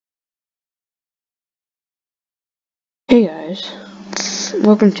Hey guys,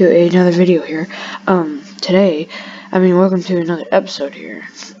 welcome to another video here. Welcome to another episode here.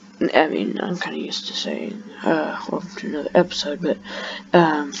 I'm kind of used to saying, welcome to another episode, but,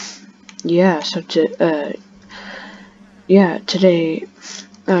 today,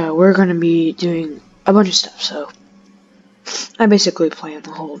 we're gonna be doing a bunch of stuff, so I basically planned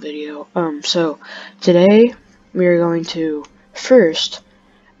the whole video. So, today, we are going to first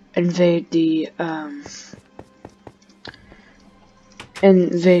invade the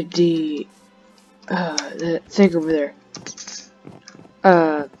thing over there.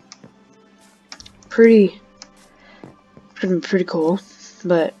 Pretty cool.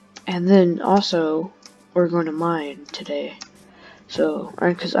 And then also, we're going to mine today. So,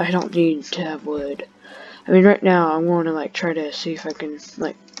 because I don't need to have wood. I mean, right now, I want to, try to see if I can,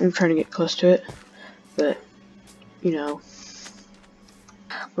 I'm trying to get close to it. But, you know,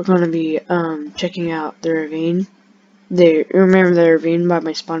 we're going to be, checking out the ravine. Remember the ravine by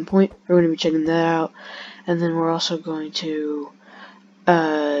my spawn point? We're going to be checking that out, and then we're also going to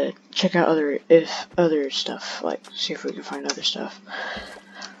check out other stuff, see if we can find other stuff.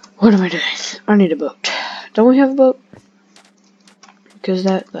 What am I doing? I need a boat. Don't we have a boat? Because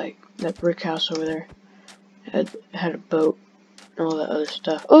that brick house over there had a boat and all that other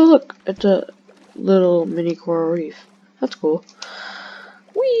stuff. Oh look, it's a little mini coral reef. That's cool.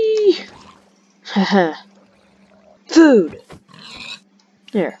 Whee! Haha. Food!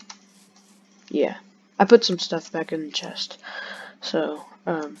 There. Yeah. I put some stuff back in the chest. So,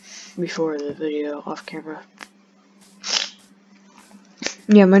 before the video off camera.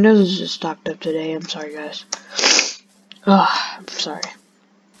 Yeah, my nose is just stocked up today. I'm sorry, guys. I'm sorry.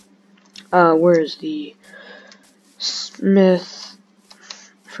 Where is the Smith?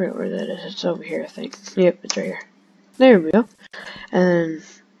 I forget where that is. It's over here, I think. Yep, it's right here. There we go. And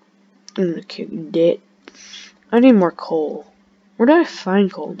I'm gonna kick that. I need more coal. Where did I find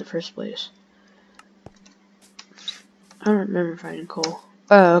coal in the first place? I don't remember finding coal.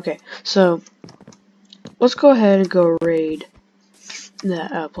 Oh, okay. So, let's go ahead and go raid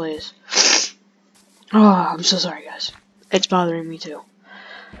that place. Oh, I'm so sorry, guys. It's bothering me too.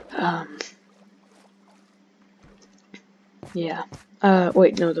 Yeah.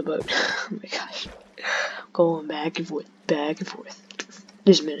 Wait, no, the boat. Oh my gosh. Going back and forth, back and forth.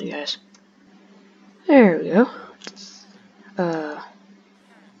 Just a minute, guys. There we go.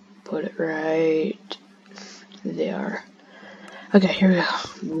 Put it right there. Okay, here we go.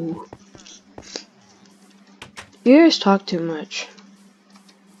 Ooh. You guys talk too much.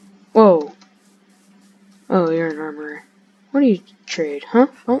 Whoa. Oh, you're an armorer. What do you trade, huh,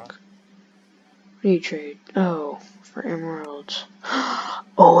 Funk? What do you trade? Oh, for emeralds.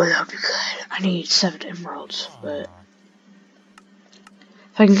 Oh, that would be good. I need 7 emeralds, but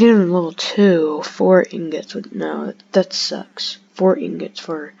if I can get them to level 2, 4 ingots would, no, that sucks. 4 ingots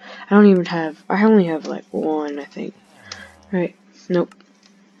for, I only have like 1, I think. Right, nope.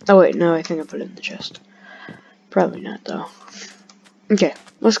 Oh wait, no, I think I put it in the chest. Probably not, though. Okay,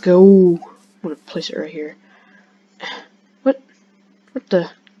 let's go. I'm gonna place it right here. What the?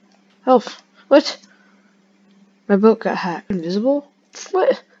 Elf? What? My boat got hacked. Invisible?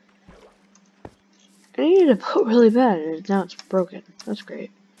 What? I needed a boat really bad, and now it's broken. That's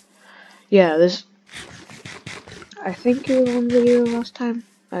great. Yeah, this. I think it was one video last time.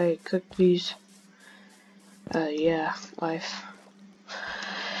 I cooked these. Yeah, life.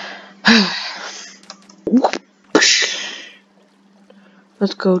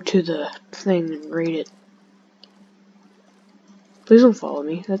 Let's go to the thing and raid it. Please don't follow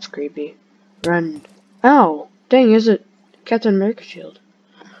me. That's creepy. Run. Ow! Dang, is it Captain America shield?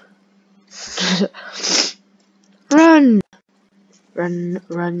 Run! Run,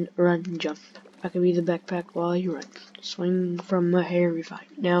 jump. I can be the backpack while you run. Swing from a hairy fight.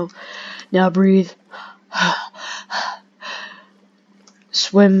 Now breathe.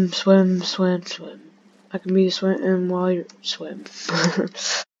 Swim. I can be the swim while you swim.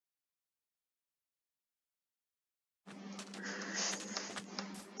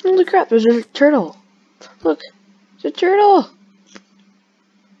 Holy crap, there's a turtle. Look, it's a turtle.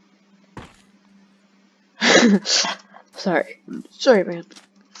 Sorry, man.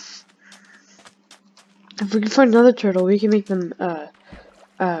 If we can find another turtle, we can make them,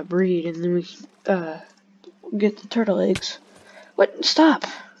 breed, and then we can, get the turtle eggs. What? Stop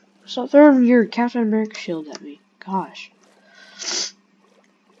throwing your Captain America shield at me. Gosh.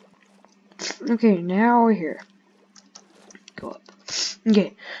 Okay, now we're here. Go up.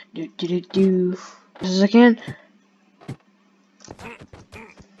 Okay. Do. As I can.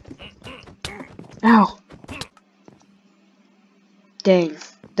 Ow. Dang.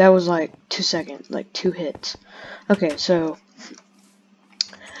 That was like 2 seconds, like 2 hits. Okay, so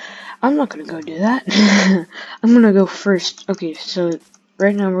I'm not gonna go do that. I'm gonna go first. Okay, so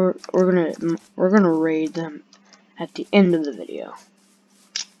right now we're gonna raid them at the end of the video.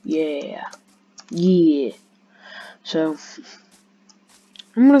 Yeah. Yeah. So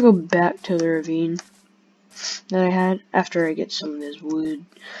I'm gonna go back to the ravine that I had after I get some of this wood.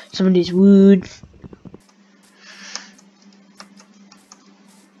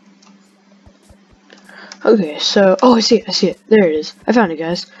 Okay, so I see it. There it is. I found it,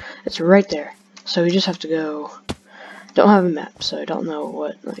 guys. It's right there. So we just have to go. Don't have a map, so I don't know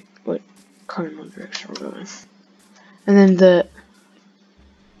what cardinal direction we're going. And then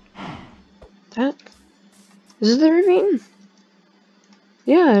that is the ravine.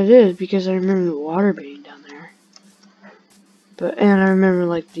 Yeah, it is, because I remember the water being down there. And I remember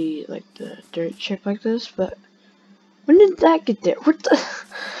like the dirt chip like this, but when did that get there? What the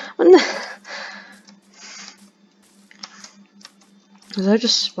Does that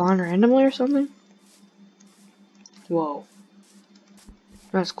just spawn randomly or something? Whoa.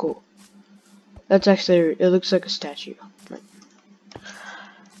 That's cool. That's actually, it looks like a statue.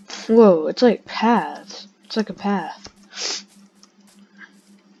 Whoa, it's like paths. It's like a path.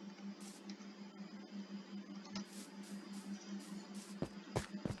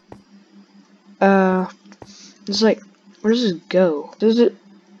 It's like, where does it go? Does it?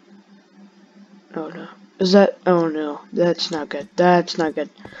 Oh no. Is that? Oh no. That's not good. That's not good.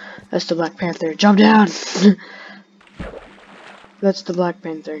 That's the Black Panther. Jump down! That's the Black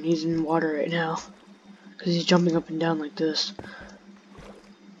Panther, and he's in water right now. Because he's jumping up and down like this.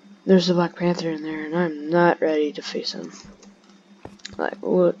 There's the Black Panther in there, and I'm not ready to face him. Like,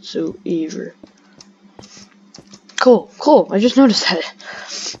 whatsoever. Cool. I just noticed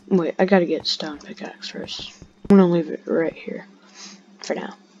that. Wait, I gotta get stone pickaxe first. I'm gonna leave it right here. For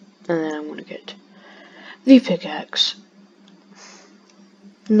now. And then I'm gonna get the pickaxe.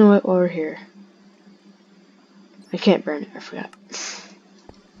 You know what, while we're here. I can't burn it, I forgot.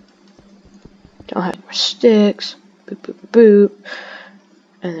 Don't have more sticks. Boop, boop, boop, boop.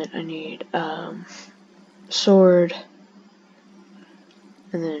 And then I need, sword.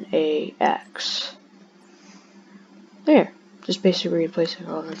 And then a axe. There. Just basically replacing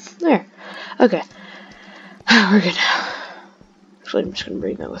all of them. There. Okay. We're good now. Actually, I'm just gonna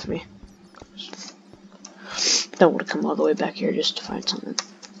bring that with me. Don't want to come all the way back here just to find something.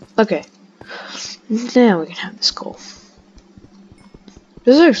 Okay. Now we can have this coal.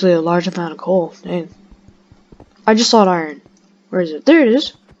 This is actually a large amount of coal. Dang. I just saw iron. Where is it? There it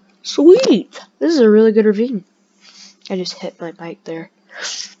is. Sweet! This is a really good ravine. I just hit my mic there.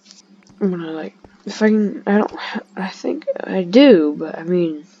 I'm gonna like, if I can, I think I do, but I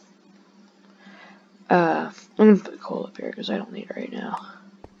mean, I'm gonna put coal up here because I don't need it right now.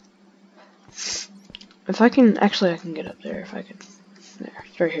 If I can, actually I can get up there if I can. There,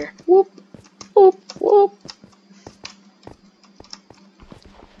 it's right here. Whoop, whoop, whoop.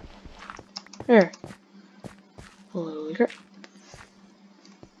 There. Holy crap.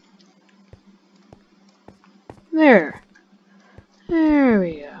 There. There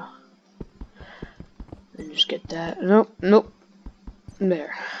we go. And just get that. Nope.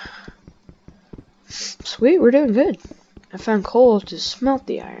 There. Sweet, we're doing good. I found coal to smelt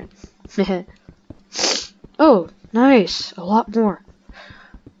the iron. Oh, nice. A lot more.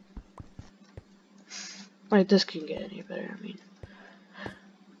 Like, this can get any better, I mean.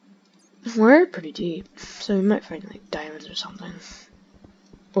 We're pretty deep, so we might find, like, diamonds or something.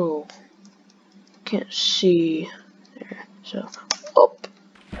 Oh. Can't see there, so. Up.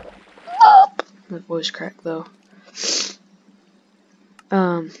 My voice cracked, though.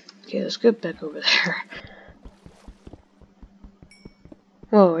 Okay, let's get back over there.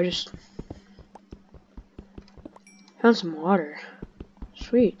 Whoa, I just found some water.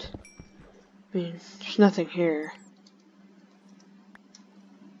 Sweet. I mean, there's nothing here.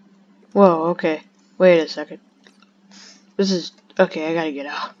 Whoa, okay. Wait a second. This is... Okay, I gotta get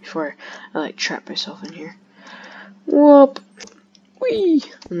out before I, like, trap myself in here. Whoop! Whee!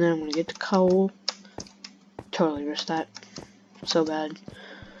 And then I'm gonna get the coal. Totally missed that. So bad.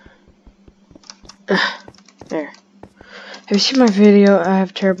 There. Have you seen my video? I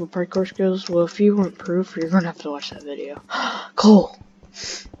have terrible parkour skills. Well, if you want proof, you're gonna have to watch that video. Coal!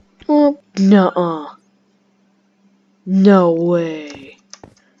 Oh, nuh-uh. No way.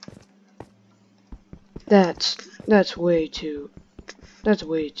 That's way too...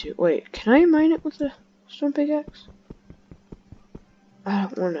 Wait, can I mine it with a stone pickaxe? I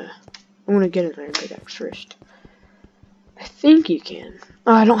don't wanna... I wanna get an iron pickaxe first. I think you can.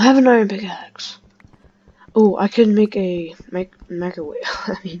 Oh, I don't have an iron pickaxe. Oh, I could make a microwave.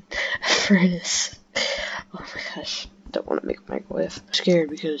 I mean, furnace. Oh my gosh, don't want to make a microwave. I'm scared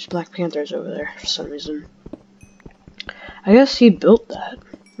because Black Panther's over there for some reason. I guess he built that.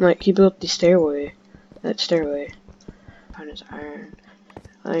 Like, he built the stairway. That stairway. Found his iron.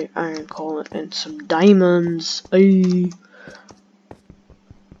 Iron coal and some diamonds. Ay.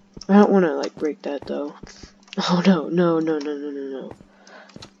 I don't want to, like, break that, though. Oh, no, no, no, no, no, no, no.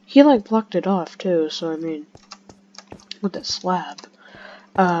 He, like, blocked it off, too, so, I mean, with that slab.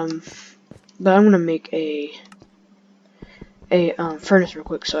 But I'm gonna make a furnace real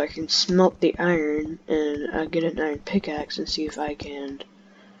quick so I can smelt the iron and get an iron pickaxe and see if I can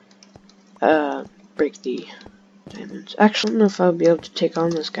break the diamonds. Actually, I don't know if I'll be able to take on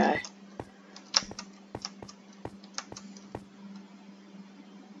this guy.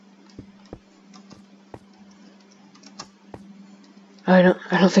 I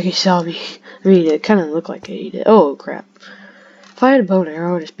don't think he saw me. I mean, it kind of looked like he did. Oh crap! If I had a bow and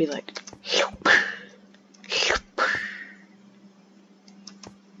arrow, I would just be like.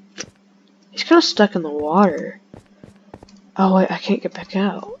 He's kind of stuck in the water. Oh wait, I can't get back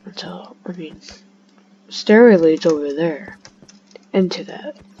out until, I mean, stairway leads over there into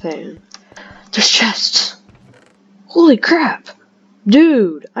that thing. There's chests. Holy crap,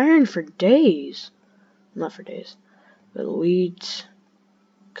 dude! Iron for days. Not for days, but leads,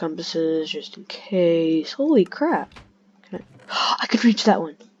 compasses, just in case. Holy crap! Can I can reach that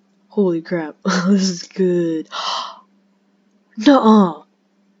one. Holy crap! This is good. Nuh-uh.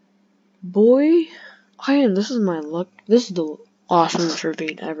 Boy, this is my luck. This is the awesomest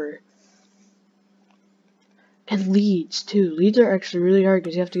ravine ever. And leads, too. Leads are actually really hard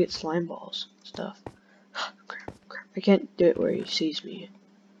because you have to get slime balls and stuff. Crap, crap. I can't do it where he sees me.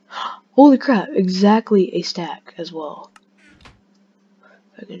 Holy crap, exactly a stack as well.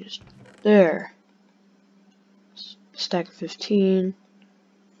 If I can just, there. Stack 15.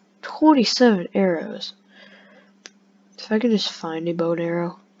 27 arrows. If I can just find a bow and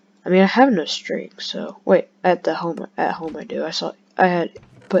arrow. I mean, I have no string, so wait. At home I do. I had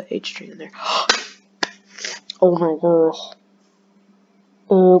put 8 string in there. Oh my gosh.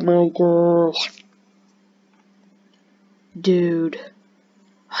 Oh my gosh. Dude,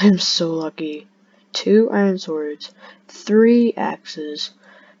 I am so lucky. 2 iron swords, 3 axes,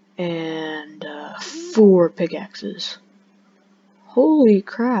 and 4 pickaxes. Holy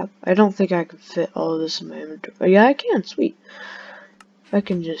crap! I don't think I can fit all of this in my inventory. Oh, yeah, I can. Sweet. If I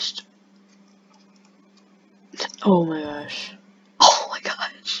can just. Oh my gosh. Oh my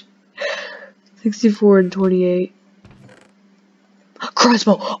gosh. 64 and 28.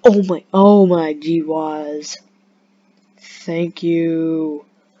 Crossbow. Oh my GWAS. Thank you.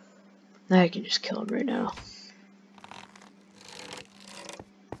 I can just kill him right now.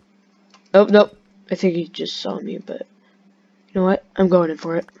 Oh, nope. I think he just saw me, but you know what? I'm going in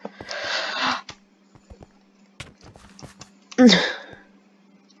for it.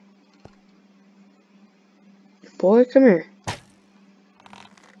 Boy, come here.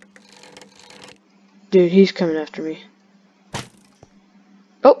 Dude, he's coming after me.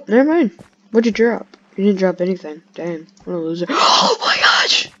 Oh, never mind. What'd you drop? You didn't drop anything. Damn, what a loser. Oh my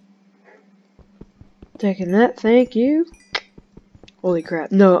gosh! Taking that, thank you. Holy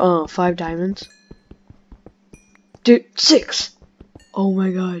crap. No, 5 diamonds. Dude, 6! Oh my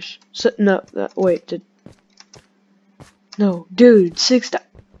gosh. So, no, wait, no, dude, 6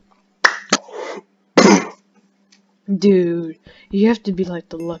 Dude, you have to be like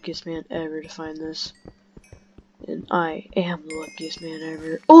the luckiest man ever to find this. And I am the luckiest man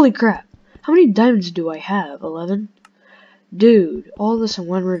ever. Holy crap! How many diamonds do I have? 11? Dude, all this in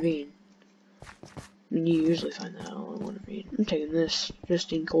one ravine. I mean, you usually find that all in one ravine. I'm taking this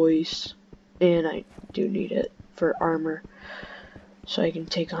just in case. And I do need it for armor. So I can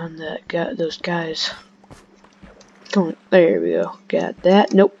take on those guys. Come on, there we go. Got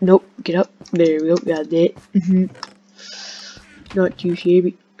that. Nope, nope. Get up. There we go. Got that. Not too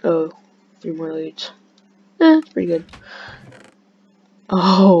shabby. Oh, 3 more leads. That's pretty good.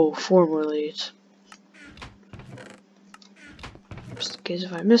 Oh, 4 more leads. Just in case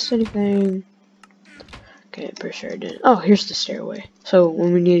if I missed anything. Okay, I'm pretty sure I didn't. Oh, here's the stairway. So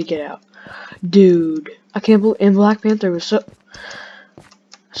when we need to get out. Dude, I can't believe, and Black Panther was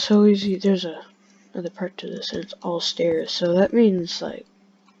so easy. There's another part to this, and it's all stairs. So that means, like,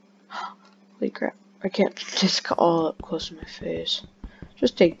 holy crap. I can't just go all up close to my face.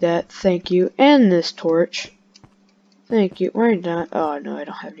 Just take that, thank you, and this torch. Thank you. Why not? Oh no, I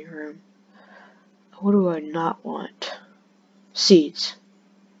don't have any room. What do I not want? Seeds.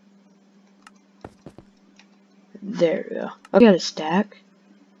 There we go. I got a stack.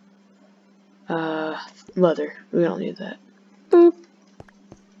 Leather. We don't need that. Boop.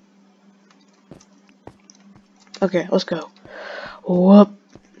 Okay, let's go. Whoop.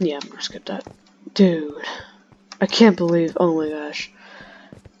 Yeah, I'm gonna skip that. Dude. I can't believe, oh my gosh.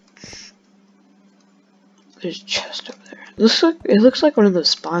 There's a chest over there. It looks like one of those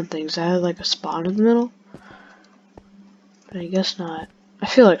spawn things that had like a spawn in the middle. But I guess not. I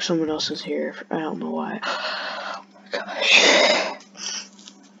feel like someone else is here. I don't know why. Oh my gosh.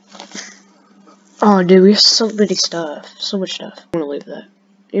 Oh dude, we have so many stuff. So much stuff. I'm gonna leave that.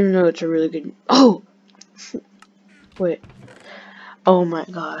 Even though it's a really good. Oh! Wait. Oh my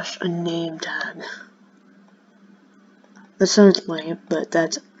gosh, a name tag. That sounds lame, but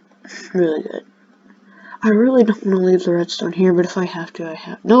that's really good. I really don't want to leave the redstone here, but if I have to, I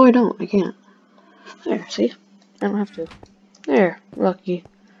have. No, I don't. I can't. There, see? I don't have to. There, lucky.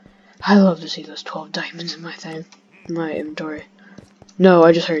 I love to see those 12 diamonds in my thing. In my inventory. No,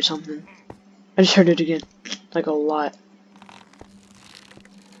 I just heard something. I just heard it again. Like a lot.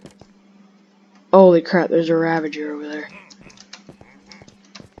 Holy crap, there's a Ravager over there.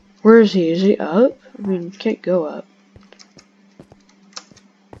 Where is he? Is he up? I mean, you can't go up.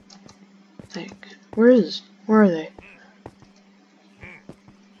 I think. Where are they?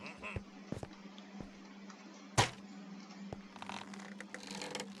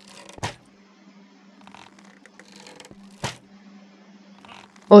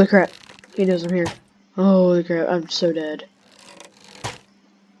 Holy crap. He knows I'm here. Holy crap, I'm so dead.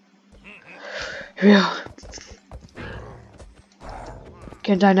 Here we go.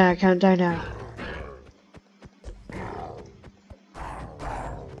 Can't die now, can't die now.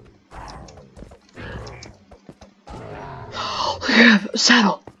 Holy crap,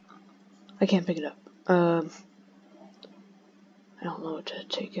 saddle! I can't pick it up. I don't know what to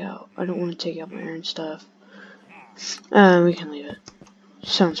take out. I don't want to take out my iron stuff. We can leave it.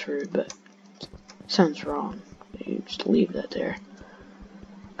 Sounds rude, but sounds wrong. You just leave that there.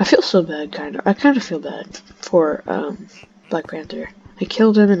 I feel so bad, I kind of feel bad for, Black Panther. I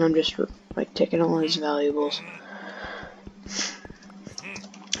killed him and I'm just, like, taking all his valuables.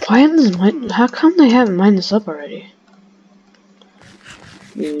 Why haven't this how come they haven't mined this up already?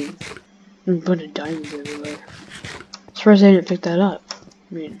 Dude, I'm putting diamonds everywhere. Surprised they didn't pick that up.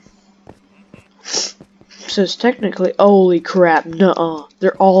 I mean, so it's technically, holy crap, nuh-uh.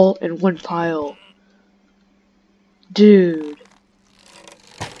 They're all in one pile. Dude.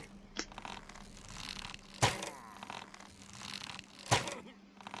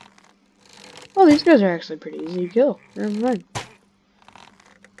 Oh, these guys are actually pretty easy to kill. Never mind.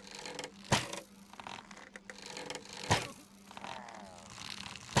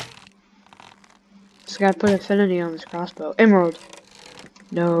 Just gotta put affinity on this crossbow. Emerald.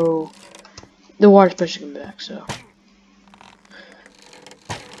 No. The water's pushing him back, so.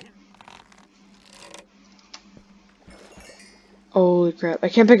 Holy crap. I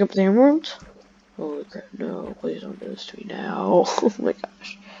can't pick up the emeralds? Holy crap. No, please don't do this to me now. Oh my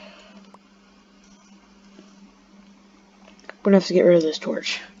gosh. I'm gonna have to get rid of this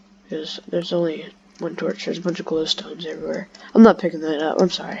torch. Because there's only one torch. There's a bunch of glowstones everywhere. I'm not picking that up. I'm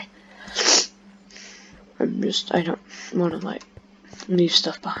sorry. I don't want to, like, leave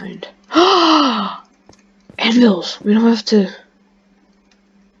stuff behind. Anvils! We don't have to,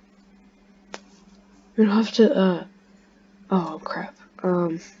 oh crap.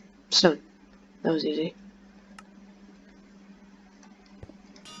 Stone. That was easy.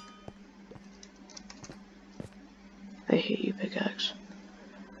 I hate you, pickaxe.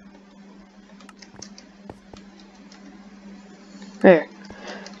 There.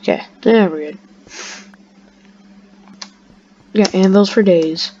 Okay, there we're good. We got anvils for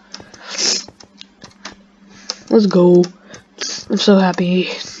days. Let's go. I'm so happy.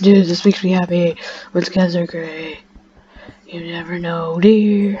 Dude, this makes me happy when skies are gray. You never know,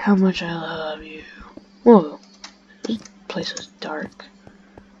 dear, how much I love you. Whoa. This place is dark.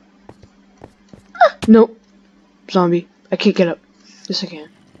 Ah, nope. Zombie. I can't get up. Yes, I can.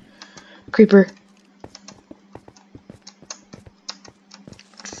 Creeper.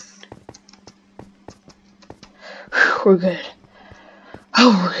 Whew, we're good.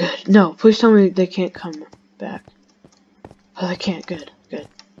 Oh, we're good. No, please tell me they can't come back. Oh, they can't. Good, good.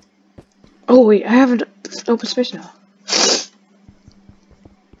 Oh, wait, I have an open space now.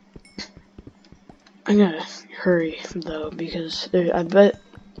 I gotta hurry, though, because there, I bet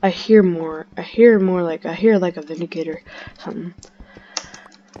I hear more. I hear like a vindicator, something.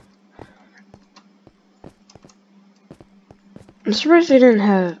 I'm surprised they didn't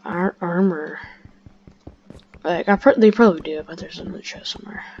have armor. Like, they probably do, but there's another chest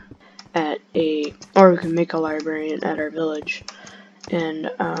somewhere. Or we can make a librarian at our village. And,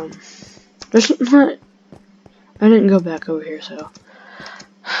 There's not. I didn't go back over here, so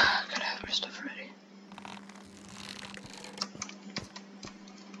gotta have my stuff ready.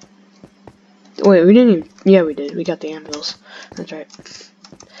 Wait, we didn't even. Yeah, we did. We got the anvils. That's right.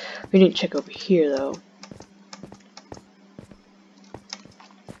 We didn't check over here though.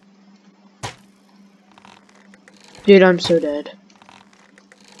 Dude, I'm so dead.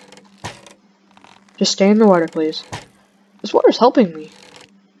 Just stay in the water, please. This water's helping me.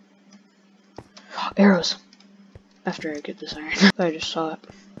 Arrows. After I get this iron. I just saw it.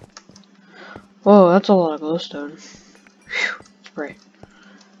 Whoa, that's a lot of glowstone. Phew, it's bright.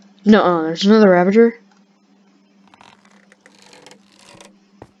 No, there's another Ravager.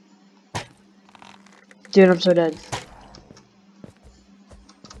 Dude, I'm so dead.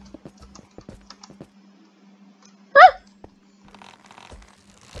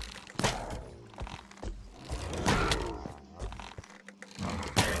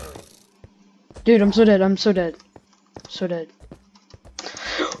 Dude, I'm so dead. I'm so dead. So dead.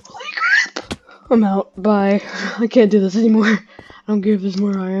 Holy crap! I'm out. Bye. I can't do this anymore. I don't give us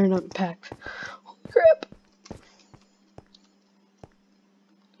more iron. I'm packed. Holy crap!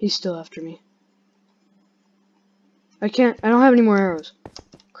 He's still after me. I don't have any more arrows.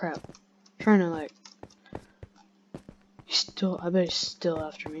 Crap. I'm trying to like. I bet he's still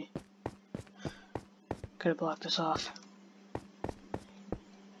after me. Gotta block this off.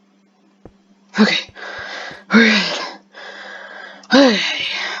 Okay. Alright. Hey.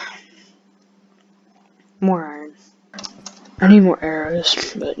 More iron. I need more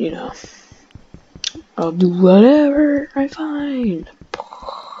arrows, but you know. I'll do whatever I find.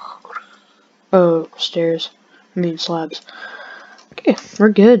 Oh, stairs. I mean slabs. Okay, we're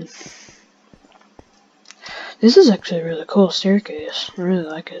good. This is actually a really cool staircase. I really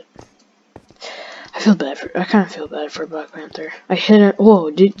like it. I kind of feel bad for Black Panther. I hit it.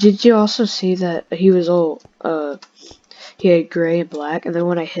 Whoa, did you also see that he was all, he had gray and black, and then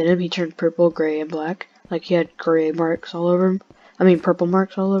when I hit him, he turned purple, gray, and black? Like he had gray marks all over him? I mean, purple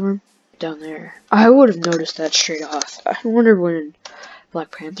marks all over him? Down there. I would have noticed that straight off. I wondered when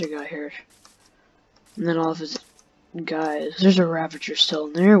Black Panther got here. And then all of his guys. There's a Ravager still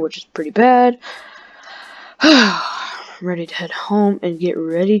in there, which is pretty bad. I'm ready to head home and get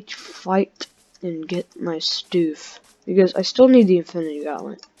ready to fight and get my stoof. Because I still need the Infinity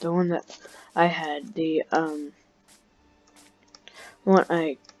Gauntlet. The one that I had. The one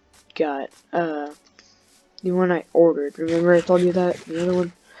I got. The one I ordered. Remember I told you that? The other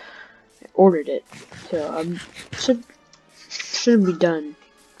one? I ordered it. So, should be done.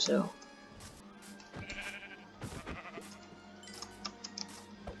 So.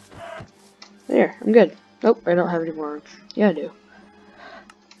 There, I'm good. Nope, I don't have any more. Yeah, I do.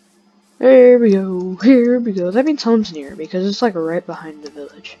 There we go. Here we go. That means home's near because it's like right behind the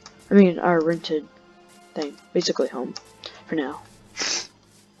village. I mean, our rented thing. Basically home. For now.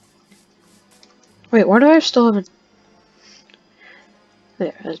 Wait, why do I still haven't...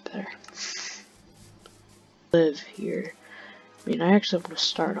 There, that's better. Live here. I mean, I actually want to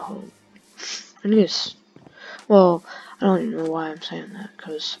start a home. I need to... Well, I don't even know why I'm saying that,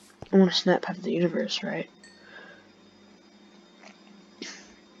 because I want to snap half of the universe, right?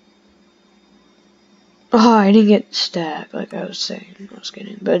 Oh, I didn't get stacked like I was saying I was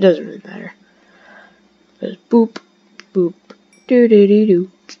getting, but it doesn't really matter. Because boop, boop, doo doo doo doo,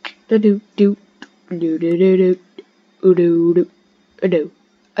 da doo doo, doo doo doo doo, oo doo doo, a doo,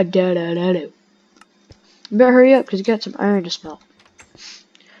 a da da da doo. You better hurry up because you got some iron to smelt.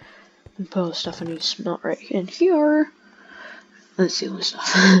 And put all the stuff I need to smelt right in here. Let's see all this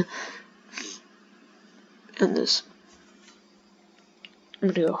stuff. And this. I'm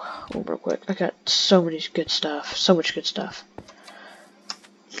gonna go real quick. I got so much good stuff. So much good stuff.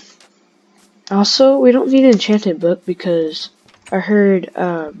 Also, we don't need an enchanted book because I heard,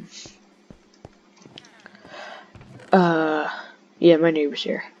 yeah, my neighbor's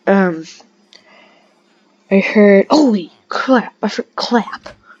here. I heard, holy crap,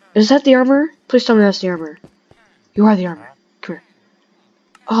 clap. Is that the armor? Please tell me that's the armor. You are the armor. Come here.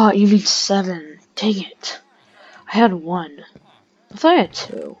 Oh, you need 7. Dang it. I had 1. I thought I had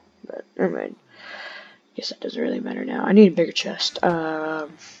 2, but never mind. Guess that doesn't really matter now. I need a bigger chest. What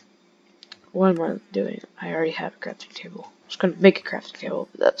am I doing? I already have a crafting table. I was gonna make a crafting table,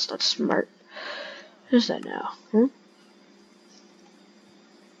 but that's not smart. What is that now? Huh?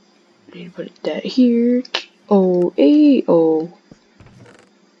 I need to put that here. Oh, hey, oh.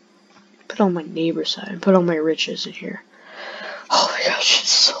 Put all my neighbor side. Put all my riches in here. Oh my gosh,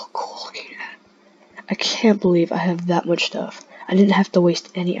 it's so cool looking at. I can't believe I have that much stuff. I didn't have to waste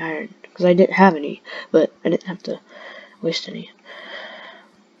any iron because I didn't have any, but I didn't have to waste any.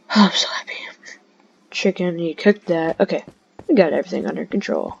 Oh, I'm so happy. Chicken, you cooked that. Okay, we got everything under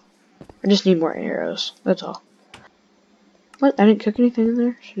control. I just need more arrows. That's all. What? I didn't cook anything in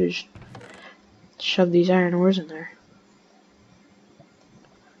there? Should have just shoved these iron ores in there.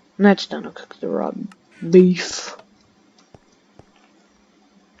 And that's done. I'll cook the raw beef.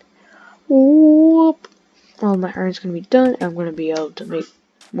 Whoop. All my iron's gonna be done. I'm gonna be able to make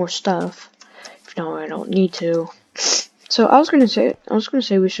more stuff. If no, I don't need to. So I was gonna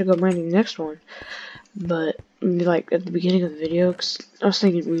say we should go mining the next one, but like at the beginning of the video, cause I was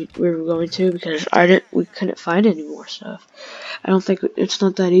thinking we were going to, because we couldn't find any more stuff. I don't think it's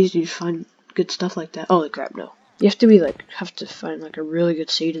not that easy to find good stuff like that. Holy crap, no! You have to be like to find like a really good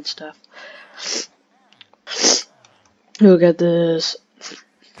seed and stuff. Look at this.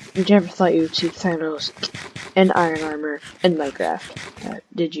 You never thought you would see Thanos and iron armor in Minecraft,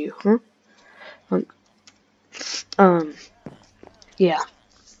 did you? Huh? Yeah.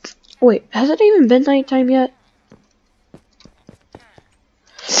 Wait, has it even been nighttime yet?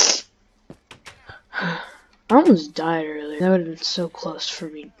 I almost died earlier. That would have been so close for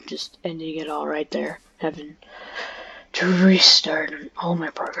me just ending it all right there. Having to restart all my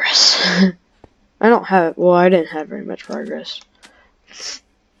progress. I don't have, well, I didn't have very much progress.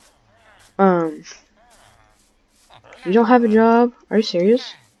 You don't have a job? Are you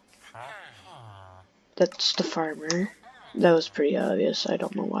serious? That's the farmer. That was pretty obvious. I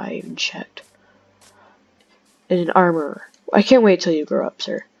don't know why I even checked. And an armorer. I can't wait till you grow up,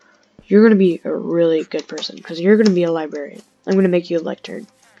 sir. You're gonna be a really good person, because you're gonna be a librarian. I'm gonna make you a lectern.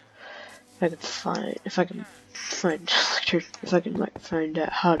 If I can find out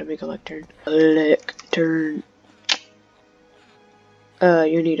how to make a lectern. Lectern.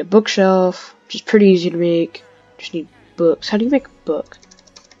 You need a bookshelf, which is pretty easy to make. Just need books. How do you make a book?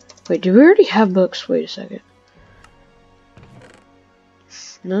 Wait, do we already have books? Wait a second.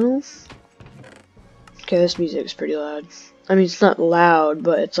 No? Okay, this music is pretty loud. I mean, it's not loud,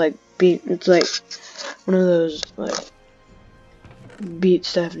 but it's like it's like one of those like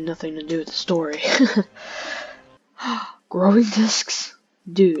beats that have nothing to do with the story. Growing discs?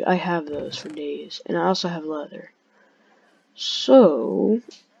 Dude, I have those for days. And I also have leather. So,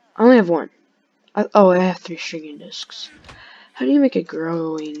 I only have one. I have 3 stringing discs. How do you make a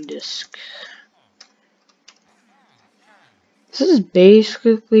growing disc? This is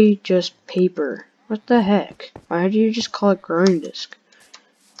basically just paper. What the heck? Why do you just call it growing disc?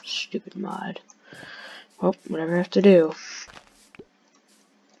 Stupid mod. Well, whatever I have to do.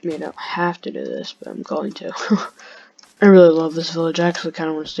 I mean, I don't have to do this, but I'm going to. I really love this village. I actually kind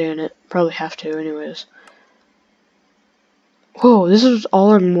of want to stay in it. Probably have to, anyways. Whoa, this is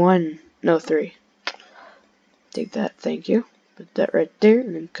all in one. No, 3. Take that, thank you. Put that right there,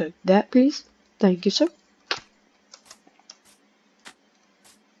 and then cook that, please. Thank you, sir.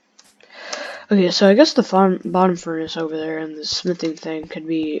 Okay, so I guess the bottom furnace over there and the smithing thing could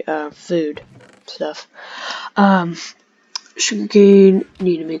be food stuff. Sugarcane,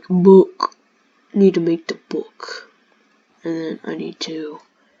 need to make a book. Need to make the book. And then I need to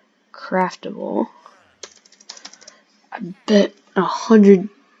craftable. I bet $100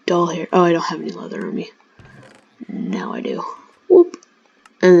 here. Oh, I don't have any leather on me. Now I do. Whoop.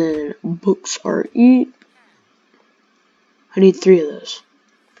 And then books are I need 3 of those.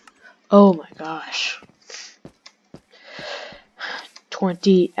 Oh my gosh.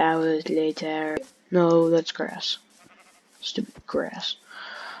 20 hours later. No, that's grass. Stupid grass.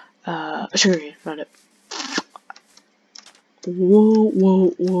 Sugarcane, found it.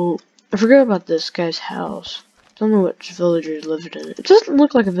 Whoa. I forgot about this guy's house. Don't know which villagers lived in it. It doesn't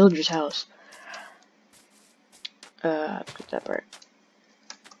look like a villager's house. Put that part.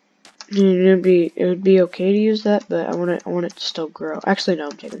 It would be okay to use that, but I want it to still grow. Actually, no,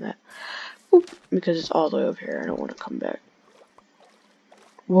 I'm taking that. Oop, because it's all the way over here. I don't want to come back.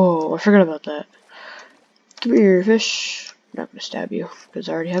 Whoa, I forgot about that. Come here, fish. I'm not gonna stab you because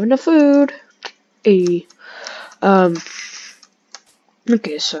I already have enough food. Hey.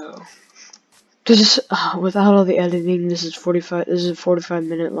 Okay, so this is without all the editing. This is 45. This is a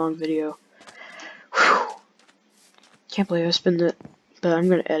 45-minute long video. Whew. Can't believe I spent it, but I'm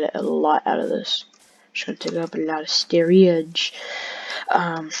gonna edit a lot out of this. Just gonna take up a lot of storage.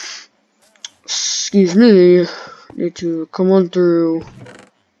 Excuse me. Need to come on through.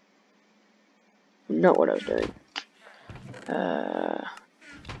 Not what I was doing.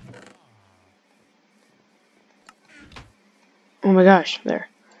 Oh my gosh, there.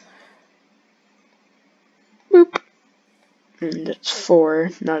 Boop. And that's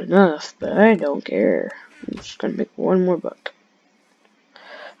 4, not enough, but I don't care. I'm just gonna make 1 more book.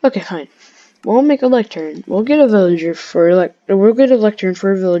 Okay, fine. We'll make a lectern. We'll get a villager for we'll get a lectern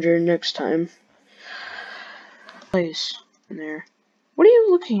for a villager next time. Place in there. What are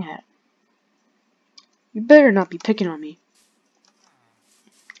you looking at? You better not be picking on me.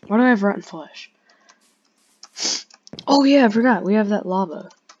 Why do I have rotten flesh? Oh yeah, I forgot. We have that lava.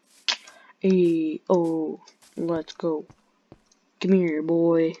 Hey, oh, let's go. Come here,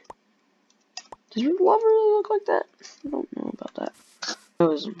 boy. Does your lava really look like that? I don't know about that. That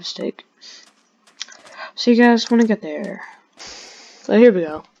was a mistake. See you guys when I get there. So here we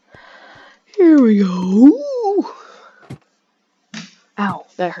go. Here we go. Ow,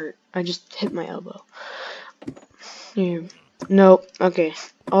 that hurt. I just hit my elbow. Here. Nope. Okay.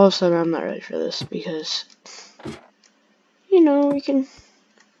 All of a sudden, I'm not ready for this because, you know, we can.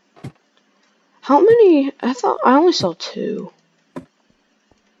 How many? I thought I only saw 2.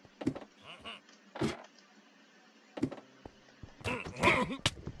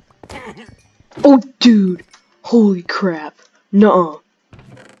 Oh, dude. Holy crap. Nuh-uh.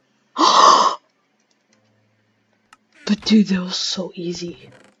 But dude, that was so easy.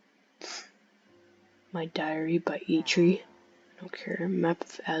 My Diary by E-Tree. Don't care. Map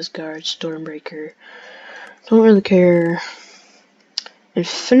of Asgard, Stormbreaker. Don't really care.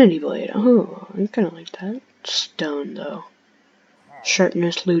 Infinity Blade. Oh, I kind of like that. Stone, though.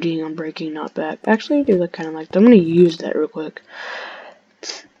 Sharpness, looting, unbreaking, not back. Actually, I do kind of like that. I'm going to use that real quick.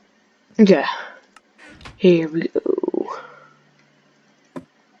 Okay. Here we go.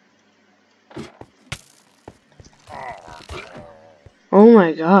 Oh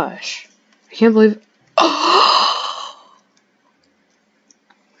my gosh. I can't believe it.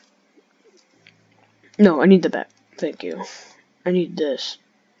 No, I need the back. Thank you. I need this.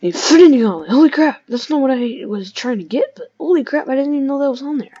 Infinity Gauntlet. Holy crap. That's not what I was trying to get, but holy crap, I didn't even know that was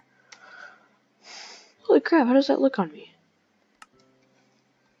on there. Holy crap, how does that look on me?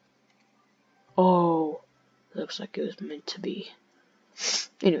 Oh, looks like it was meant to be.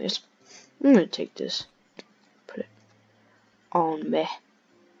 Anyways, I'm gonna take this. Put it on me.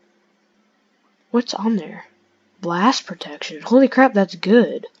 What's on there? Blast protection. Holy crap, that's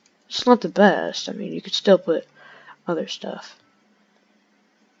good. It's not the best. I mean, you could still put other stuff.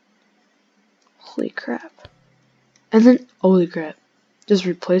 Holy crap. And then, holy crap. Just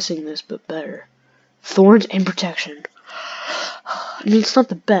replacing this, but better. Thorns and protection. I mean, it's not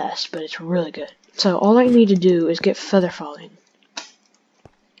the best, but it's really good. So, all I need to do is get feather falling.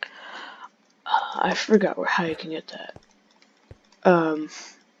 I forgot how you can get that.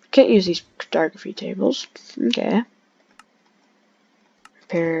 Can't use these cartography tables. Okay.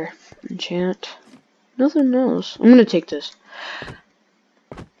 Repair, enchant. Nothing else. I'm gonna take this.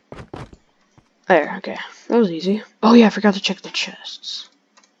 There, okay. That was easy. Oh yeah, I forgot to check the chests.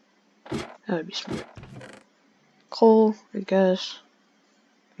 That would be smart. Coal, I guess.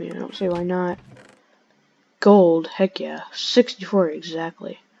 I mean, I don't see why not. Gold, heck yeah. 64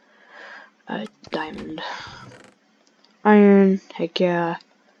 exactly. Diamond. Iron, heck yeah.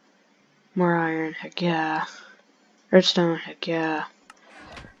 More iron, heck yeah. Redstone, heck yeah.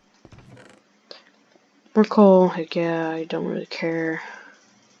 More coal, heck yeah. I don't really care.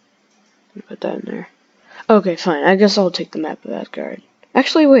 Put that in there. Okay, fine. I guess I'll take the map of Asgard.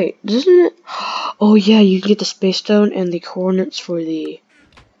 Actually, wait. Doesn't it? Oh yeah, you can get the space stone and the coordinates for the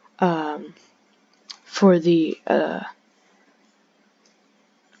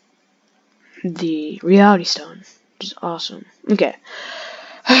reality stone, which is awesome. Okay.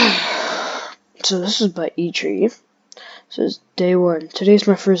 So this is by E-Tree. It says day 1. Today's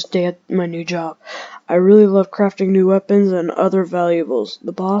my first day at my new job. I really love crafting new weapons and other valuables.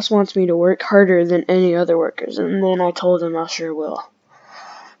 The boss wants me to work harder than any other workers, and then I told him I sure will.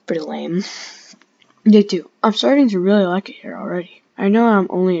 Pretty lame. Day 2. I'm starting to really like it here already. I know I'm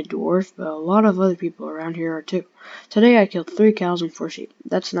only a dwarf, but a lot of other people around here are too. Today I killed 3 cows and 4 sheep.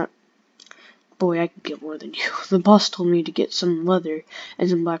 That's not... Boy, I can kill more than you. The boss told me to get some leather and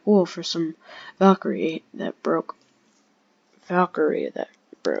some black wool for some Valkyrie that broke.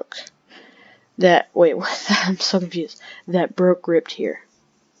 Wait, what? I'm so confused. That broke ripped here.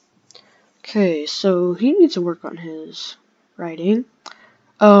 Okay, so he needs to work on his writing.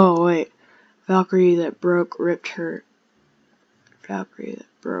 Oh, wait. Valkyrie that broke ripped her. Valkyrie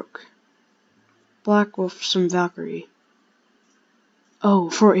that broke. Black wolf, some Valkyrie. Oh,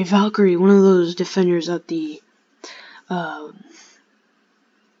 for a Valkyrie, one of those defenders at the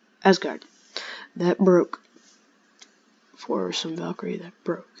Asgard. That broke. For some Valkyrie that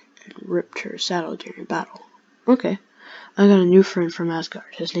broke and ripped her saddle during battle. Okay. I got a new friend from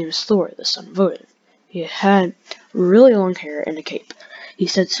Asgard. His name is Thor, the son of Odin. He had really long hair and a cape. He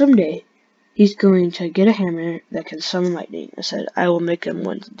said someday he's going to get a hammer that can summon lightning. I said, I will make him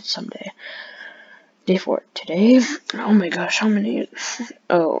one someday. Day 4. Today, oh my gosh, how many?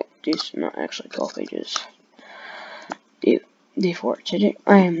 Oh, these not actually 12 pages. Day 4. Today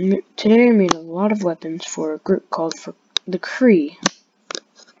I made a lot of weapons for a group called for the Cree.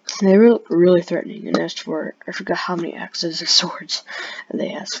 They were really threatening and asked for, I forgot how many axes and swords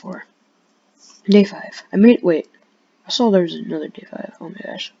they asked for. Day 5. Wait, I saw there was another day 5. Oh my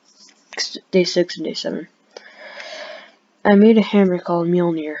gosh. Day 6 and day 7. I made a hammer called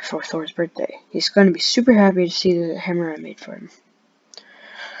Mjolnir for Thor's birthday. He's going to be super happy to see the hammer I made for him.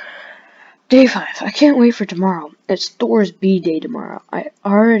 Day 5. I can't wait for tomorrow. It's Thor's B-Day tomorrow. I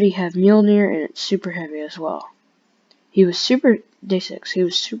already have Mjolnir and it's super heavy as well. Day 6. He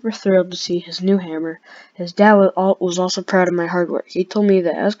was super thrilled to see his new hammer. His dad was also proud of my hard work. He told me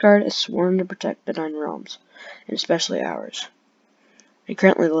that Asgard is sworn to protect the 9 realms, and especially ours. I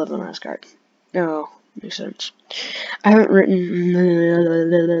currently live on Asgard. Oh, makes sense. I haven't written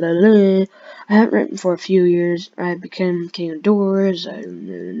for a few years. I became king of doors. I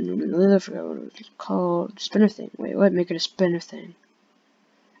forgot what it was called. Spinner thing. Wait, what? Make it a spinner thing.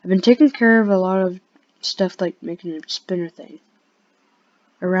 I've been taking care of a lot of stuff like making a spinner thing.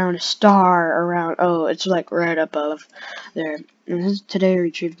 Around a star, oh, it's like right above there. And today I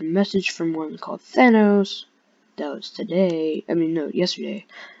retrieved a message from one called Thanos. That was yesterday.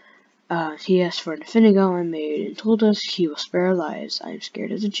 He asked for an infinity gauntlet made and told us he will spare our lives. I am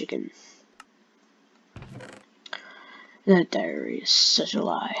scared as a chicken. That diary is such a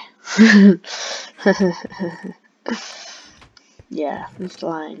lie. Yeah, it's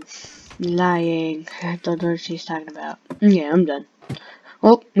lying. Lying. I don't know what she's talking about. Yeah, I'm done.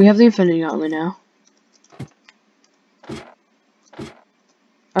 Well, we have the infinity gauntlet now.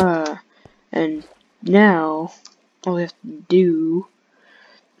 And now, all we have to do,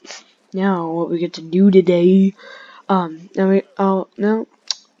 what we get to do today, it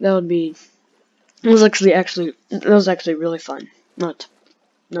was actually really fun. Not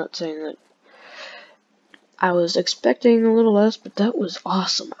saying that I was expecting a little less, but that was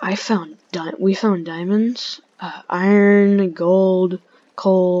awesome. We found diamonds, iron, gold,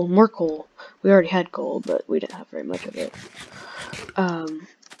 coal, more coal. We already had coal, but we didn't have very much of it.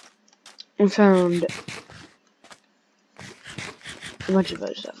 We found a bunch of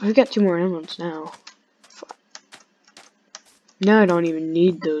other stuff. We've got 2 more emeralds now. Now I don't even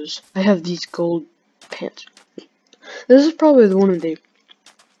need those. I have these gold pants. This is probably gold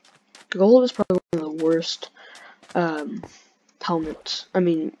is probably one of the worst helmets.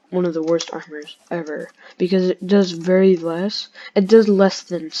 One of the worst armors ever, because it does It does less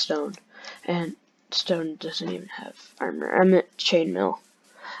than stone, and stone doesn't even have armor. I meant chainmail.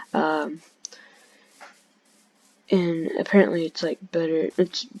 And apparently it's like better.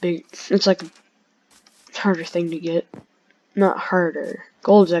 It's big. It's like a harder thing to get. Not harder.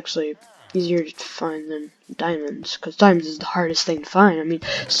 Gold's actually easier to find than diamonds, because diamonds is the hardest thing to find.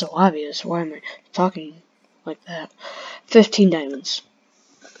 It's so obvious. Why am I talking like that? 15 diamonds.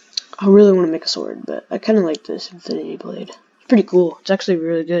 I really want to make a sword, but I kind of like this infinity blade. It's pretty cool. It's actually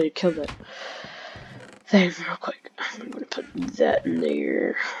really good. It killed that thing real quick. I'm going to put that in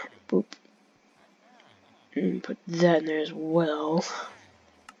there. Boop. And put that in there as well.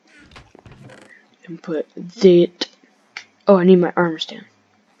 And put that. Oh, I need my armor stand.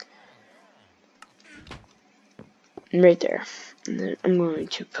 Right there. And then I'm going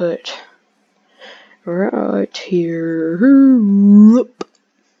to put right here.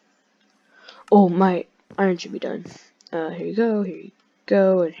 Oh, my iron should be done. Here you go,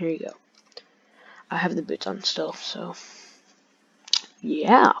 and here you go. I have the boots on still, so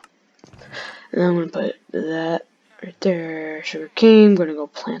yeah. And I'm gonna put that right there. Sugar cane. I'm gonna go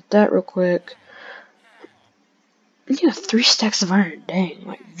plant that real quick. Yeah, 3 stacks of iron. Dang,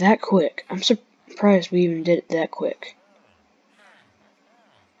 like that quick. I'm surprised we even did it that quick.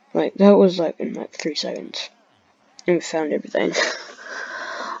 Like, that was like in like 3 seconds. And we found everything.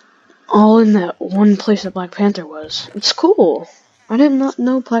 All in that one place that Black Panther was. It's cool. I did not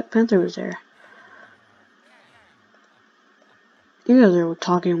know Black Panther was there. You guys are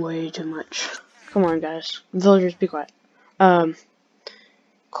talking way too much. Come on, guys. Villagers, be quiet.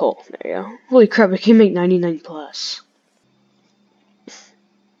 Cool. There you go. Holy crap, I can make 99 plus.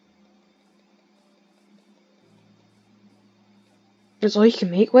 That's all you can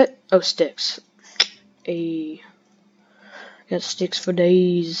make? What? Oh, sticks. Got sticks for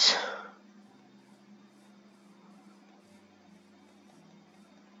days.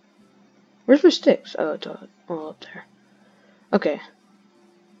 Where's my sticks? Oh, it's all up there. Okay.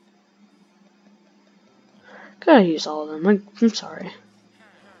 Gotta use all of them. I'm sorry.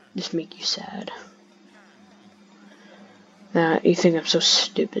 Just make you sad. Nah, you think I'm so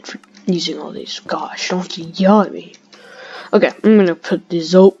stupid for using all these. Gosh, don't have to yell at me. Okay, I'm gonna put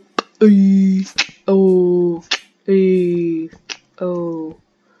these up. Oh.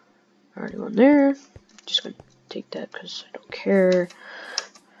 Already one there. Just gonna take that because I don't care.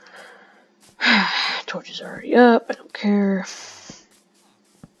 Torch is already up. I don't care.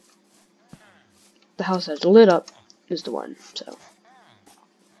 The house that's lit up is the one, so.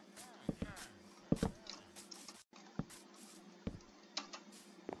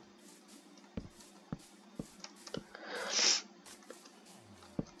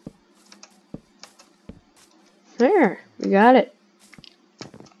 There, we got it.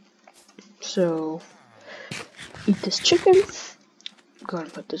 So, eat this chicken. Go ahead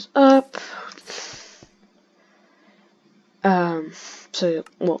and put this up. So,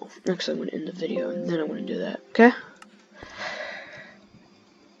 well, next I'm going to end the video, and then I'm going to do that, okay?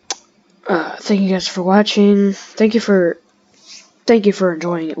 Thank you guys for watching. Thank you for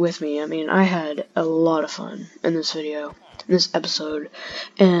enjoying it with me. I mean, I had a lot of fun in this video, in this episode,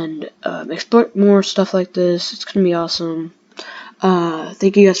 and, exploit more stuff like this. It's going to be awesome.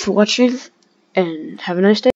 Thank you guys for watching, and have a nice day.